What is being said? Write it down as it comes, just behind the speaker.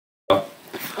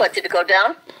What, did it go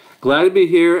down? Glad to be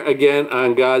here again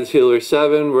on God's Healer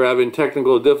 7. We're having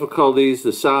technical difficulties,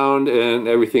 the sound and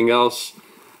everything else.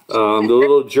 The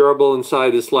little gerbil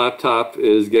inside this laptop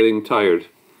is getting tired.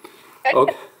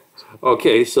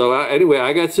 Okay, so anyway,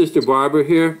 I got Sister Barbara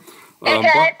here. Hey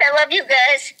guys, I love you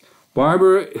guys.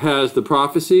 Barbara has the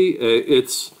prophecy.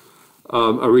 It's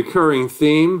a recurring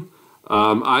theme.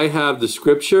 I have the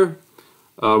scripture.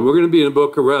 We're going to be in the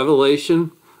book of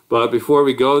Revelation, but before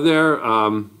we go there,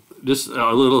 just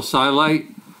a little sidelight.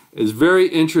 It's very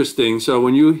interesting. So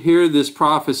when you hear this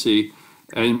prophecy,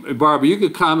 and Barbara, you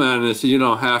could comment on this, you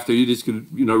don't have to, you just could,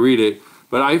 read it.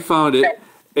 But I found it,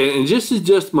 and this is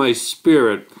just my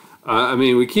spirit. I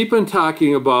mean, we keep on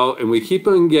talking about, and we keep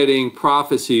on getting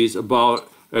prophecies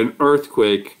about an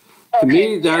earthquake. To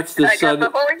me, that's the sudden. I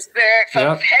got the Holy Spirit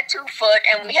from head to foot,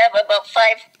 and we have about 5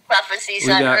 prophecies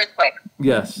on earthquake.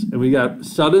 Yes, and we got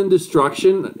sudden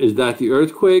destruction. Is that the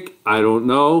earthquake? I don't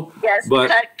know. Yes, but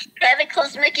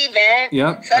cataclysmic event.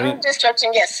 Yep. Sudden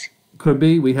destruction. Yes. Could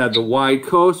be. We have the wide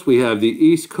coast. We have the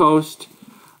east coast.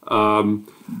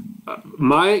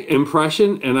 My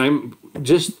impression, and I'm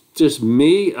just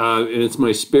me, and it's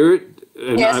my spirit.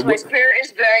 And yes, my spirit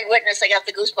is bearing witness. I got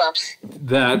the goosebumps.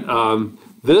 That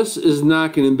this is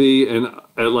not going to be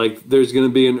like there's going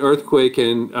to be an earthquake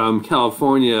in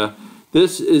California.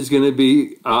 This is going to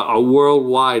be a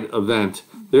worldwide event.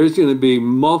 There's going to be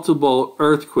multiple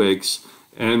earthquakes,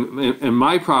 and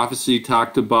my prophecy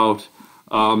talked about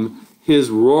his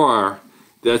roar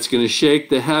that's going to shake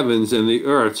the heavens and the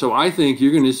earth. So I think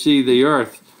you're going to see the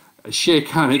earth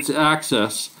shake on its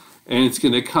axis, and it's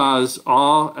going to cause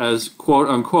all, as quote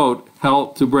unquote, hell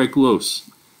to break loose.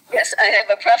 Yes, I have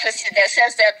a prophecy that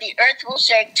says that the earth will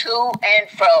shake to and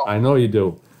fro. I know you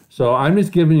do. So I'm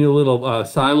just giving you a little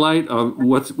sidelight on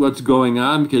what's going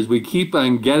on, because we keep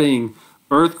on getting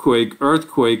earthquake,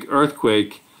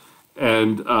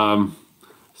 and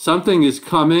something is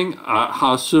coming.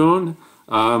 How soon?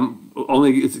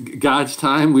 Only it's God's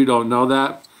time. We don't know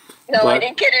that. No, I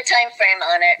didn't get a time frame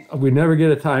on it. We never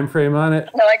get a time frame on it?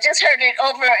 No, I just heard it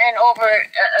over and over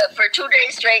for 2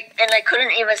 days straight, and I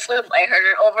couldn't even sleep. I heard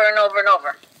it over and over and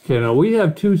over. Okay, now we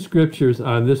have 2 scriptures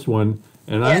on this one,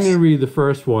 and I'm going to read the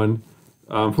first one.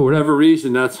 For whatever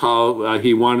reason, that's how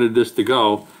he wanted this to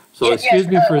go. So excuse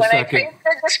me for a second. When I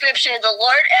prayed the scripture, the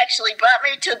Lord actually brought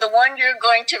me to the one you're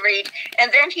going to read, and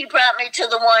then he brought me to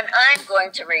the one I'm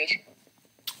going to read.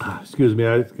 Excuse me,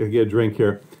 I gotta get a drink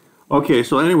here. Okay,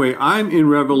 so anyway, I'm in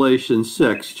Revelation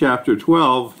 6, chapter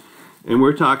 12, and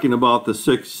we're talking about the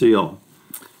 6th seal.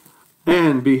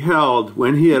 And beheld,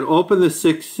 when he had opened the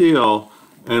 6th seal,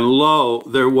 and lo,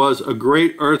 there was a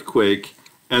great earthquake,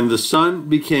 and the sun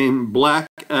became black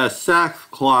as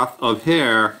sackcloth of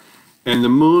hair, and the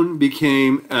moon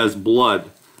became as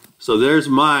blood. So there's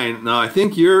mine. Now, I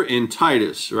think you're in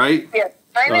Titus, right? Yes,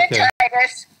 I'm in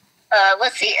Titus.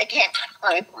 Let's see,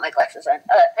 let me put my glasses on.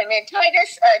 I'm in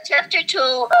Titus chapter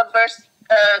 2, verse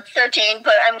 13,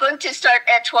 but I'm going to start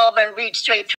at 12 and read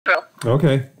straight through.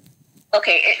 Okay.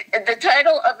 Okay, the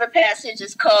title of the passage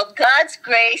is called God's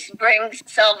Grace Brings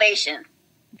Salvation.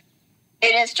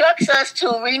 It instructs us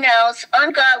to renounce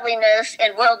ungodliness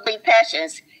and worldly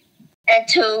passions and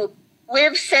to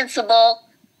live sensible,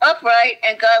 upright,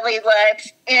 and godly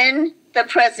lives in the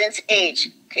present age.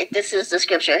 Okay, this is the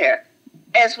scripture here.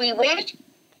 As we wait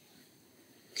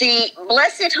the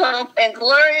blessed hope and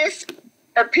glorious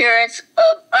appearance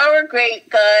of our great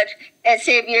God and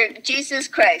Savior, Jesus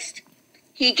Christ.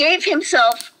 He gave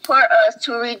himself for us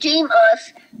to redeem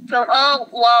us from all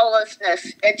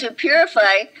lawlessness and to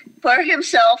purify for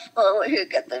himself, here,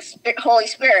 get this, Holy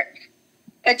Spirit,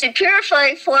 and to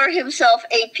purify for himself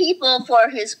a people for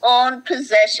his own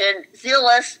possession,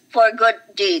 zealous for good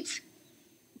deeds.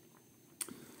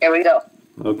 Here we go.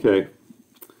 Okay.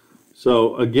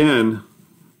 So again,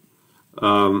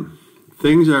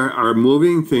 things are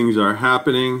moving, things are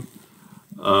happening.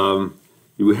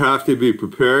 You have to be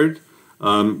prepared.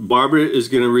 Barbara is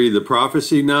going to read the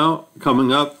prophecy now,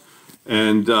 coming up.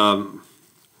 And, I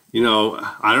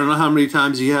don't know how many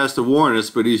times he has to warn us,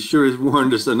 but he sure has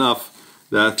warned us enough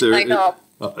that there. I know.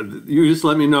 You just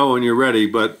let me know when you're ready.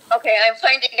 But okay, I'm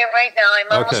finding it right now.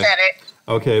 I'm almost at it.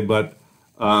 Okay, but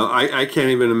I can't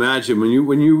even imagine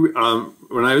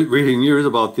when I was reading yours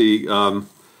about the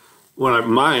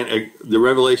the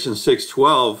Revelation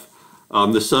 6:12,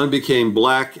 the sun became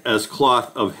black as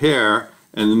cloth of hair,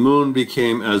 and the moon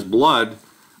became as blood.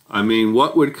 I mean,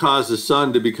 what would cause the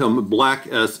sun to become black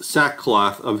as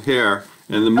sackcloth of hair,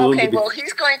 and the moon? Okay, well,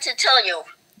 he's going to tell you.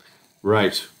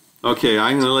 Right. Okay,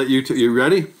 I'm going to let you. You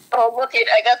ready? Oh, look it!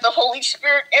 I got the Holy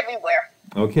Spirit everywhere.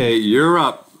 Okay, you're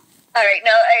up. All right.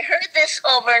 Now I heard this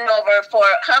over and over for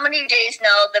how many days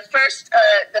now? The first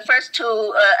two,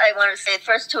 I want to say,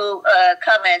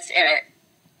 comments in it.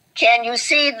 Can you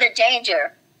see the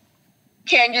danger?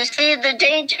 Can you see the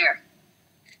danger?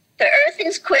 The earth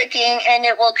is quaking, and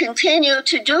it will continue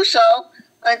to do so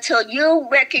until you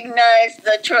recognize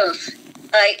the truth.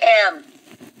 I am.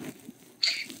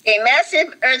 A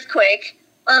massive earthquake,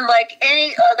 unlike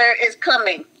any other, is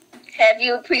coming. Have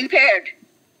you prepared?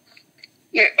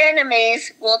 Your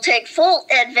enemies will take full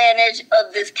advantage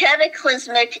of this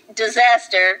cataclysmic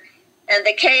disaster and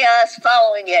the chaos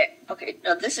following it. Okay,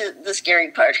 now this is the scary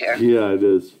part here. Yeah, it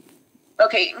is.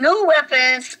 Okay, new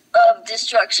weapons of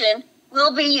destruction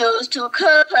will be used to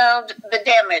compound the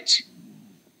damage.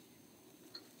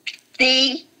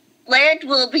 The land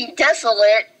will be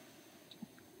desolate,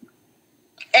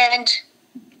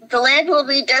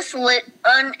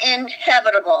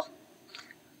 uninhabitable.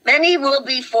 Many will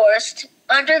be forced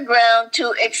underground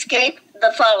to escape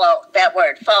the fallout. That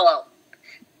word, fallout.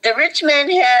 The rich men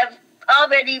have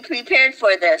already prepared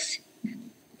for this.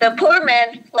 The poor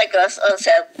men, like us, I'm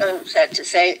sad to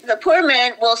say, the poor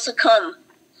men will succumb.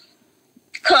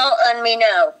 Call on me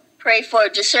now. Pray for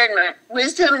discernment,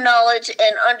 wisdom, knowledge,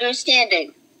 and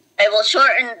understanding. I will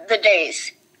shorten the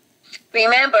days.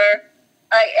 Remember,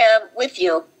 I am with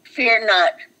you. Fear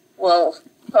not. Whoa,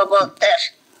 how about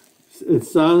that? It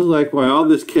sounds like while all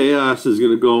this chaos is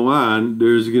going to go on,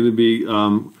 there's going to be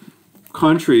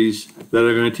countries that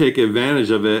are going to take advantage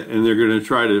of it, and they're going to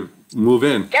try to move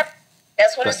in. Yep,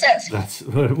 that's what it says. That's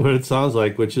what it sounds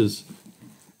like, which is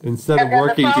instead of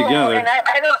working together. And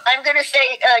I'm going to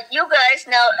say, you guys,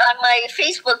 now on my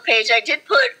Facebook page, I did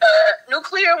put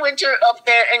nuclear winter up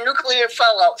there and nuclear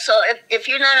fallout. So if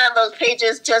you're not on those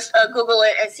pages, just Google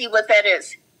it and see what that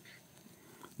is.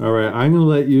 All right, I'm going to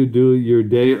let you do your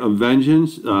day of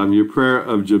vengeance, your prayer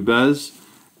of Jabez,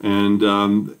 and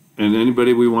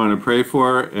anybody we want to pray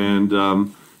for, and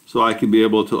so I can be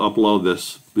able to upload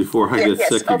this before I get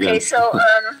sick again. Okay, so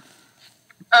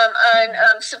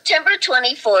on September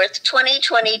 24th,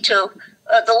 2022,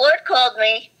 the Lord called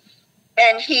me,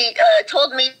 and He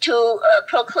told me to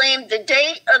proclaim the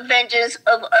day of vengeance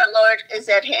of our Lord is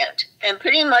at hand. And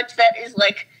pretty much that is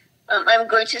like, I'm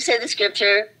going to say the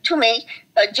scripture to me,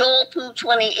 Joel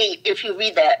 2:28, if you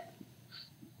read that.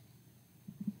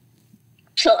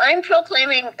 So I'm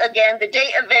proclaiming again, the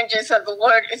day of vengeance of the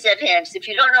Lord is at hand. So if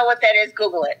you don't know what that is,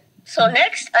 Google it. So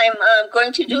next, I'm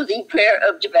going to do the prayer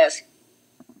of Jabez.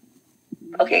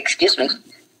 Okay, excuse me.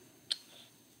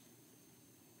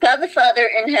 God the Father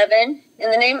in heaven,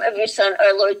 in the name of your Son,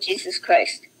 our Lord Jesus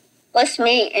Christ, bless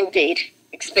me indeed.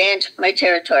 Expand my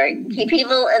territory. Keep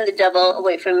evil and the devil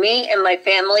away from me and my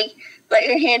family. Let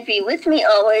your hand be with me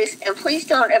always, and please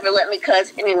don't ever let me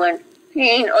cause anyone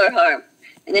pain or harm.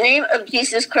 In the name of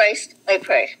Jesus Christ, I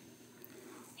pray.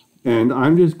 And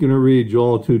I'm just going to read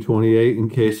Joel 2:28 in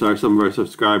case some of our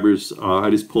subscribers, I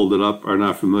just pulled it up, are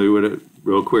not familiar with it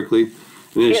real quickly.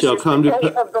 And it shall come to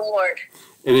of the Lord.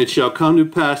 And it shall come to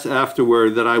pass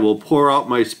afterward that I will pour out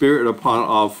my spirit upon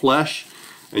all flesh,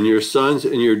 and your sons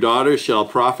and your daughters shall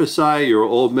prophesy, your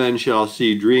old men shall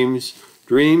see dreams,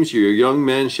 your young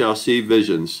men shall see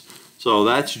visions. So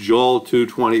that's Joel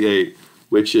 2:28,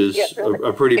 which is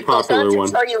a pretty popular one. It goes on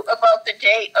to tell you about the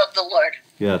day of the Lord.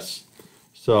 Yes.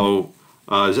 So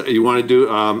you want to do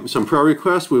some prayer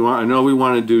requests? I know we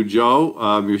want to do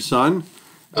Joe, your son.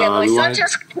 Yeah, my son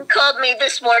just called me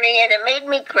this morning, and it made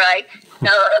me cry.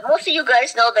 Now, most of you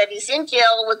guys know that he's in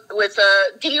jail with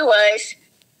DUIs.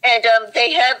 And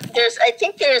I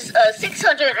think there's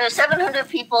 600 or 700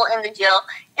 people in the jail,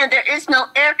 and there is no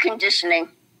air conditioning.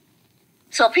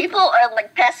 So people are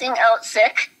like passing out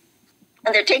sick,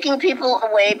 and they're taking people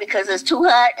away because it's too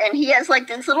hot. And he has like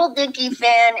this little dinky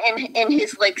fan in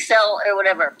his like cell or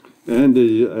whatever. And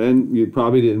you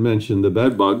probably didn't mention the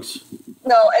bed bugs.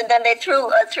 No, and then they threw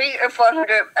 300 or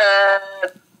 400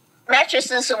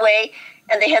 mattresses away.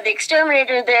 And they had the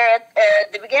exterminator there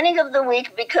at the beginning of the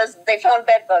week because they found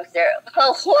bed bugs there.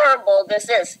 How horrible this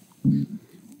is. And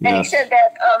he said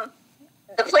that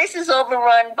the place is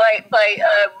overrun by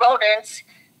rodents,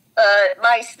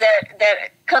 mice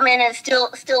that come in and steal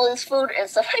his food and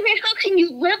stuff. I mean, how can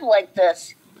you live like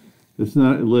this? It's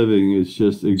not living, it's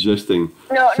just existing.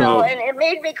 No, and it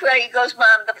made me cry. He goes,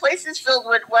 Mom, the place is filled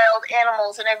with wild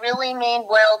animals, and I really mean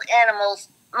wild animals.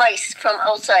 Mice from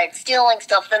outside stealing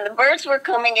stuff. Then the birds were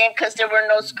coming in because there were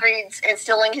no screens and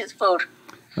stealing his food.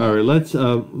 All right, let's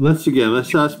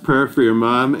ask prayer for your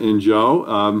mom and Joe.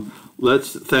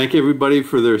 Let's thank everybody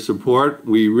for their support.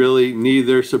 We really need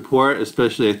their support,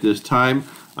 especially at this time.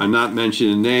 I'm not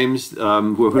mentioning names who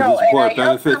No, support and I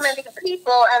help so benefits. many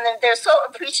people, and they're so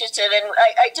appreciative. And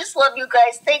I just love you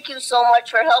guys. Thank you so much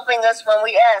for helping us when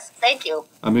we ask. Thank you.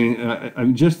 I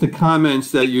mean, just the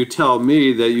comments that you tell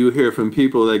me that you hear from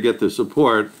people that get the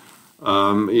support,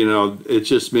 you know, it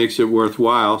just makes it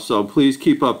worthwhile. So please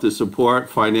keep up the support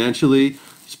financially,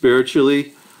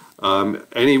 spiritually,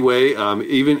 anyway,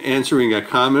 even answering a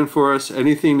comment for us,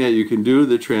 anything that you can do,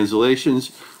 the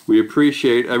translations. We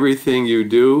appreciate everything you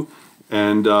do.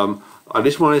 And I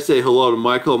just want to say hello to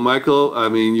Michael. Michael, I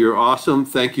mean, you're awesome.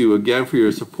 Thank you again for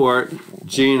your support.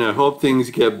 Gene, I hope things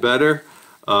get better.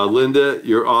 Linda,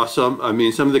 you're awesome. I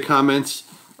mean, some of the comments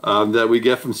that we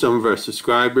get from some of our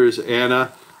subscribers,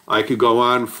 Anna, I could go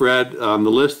on. Fred, the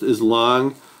list is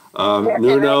long.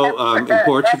 Nuno in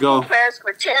Portugal. Prayers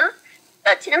for Tim.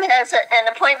 Tim has an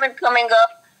appointment coming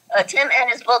up. Tim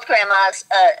and his both grandmas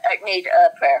need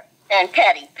prayer. And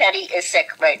Patty is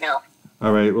sick right now.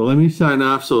 All right. Well, let me sign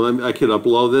off so I can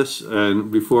upload this and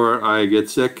before I get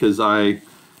sick, because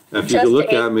if you can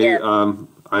look at me,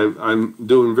 I'm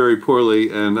doing very poorly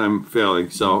and I'm failing.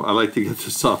 So I like to get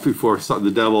this off before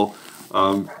the devil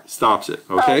stops it.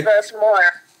 Okay. There's more.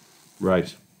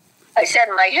 Right. I said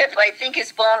my hip, I think,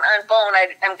 is bone on bone.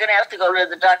 I'm going to have to go to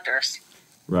the doctors.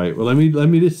 Right. Well, let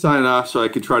me just sign off so I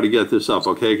can try to get this up.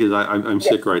 Okay, because I'm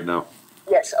sick right now.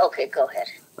 Yes. Okay. Go ahead.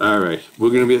 All right. We're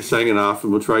going to be signing off,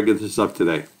 and we'll try to get this up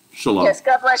today. Shalom. Yes.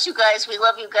 God bless you guys. We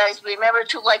love you guys. Remember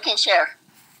to like and share.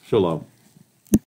 Shalom.